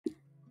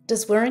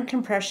Does wearing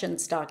compression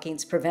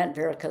stockings prevent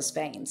varicose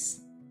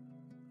veins?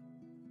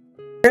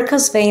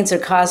 Varicose veins are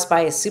caused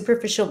by a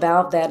superficial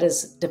valve that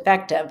is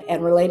defective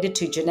and related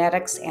to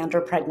genetics and/or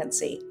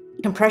pregnancy.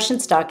 Compression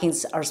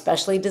stockings are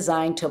specially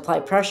designed to apply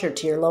pressure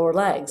to your lower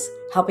legs,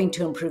 helping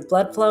to improve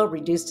blood flow,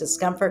 reduce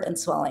discomfort, and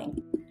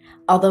swelling.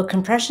 Although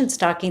compression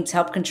stockings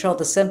help control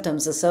the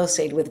symptoms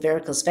associated with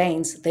varicose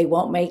veins, they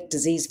won't make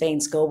diseased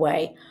veins go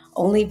away.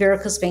 Only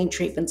varicose vein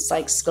treatments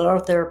like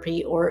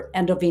sclerotherapy or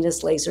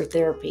endovenous laser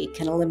therapy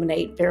can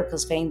eliminate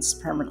varicose veins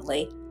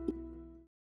permanently.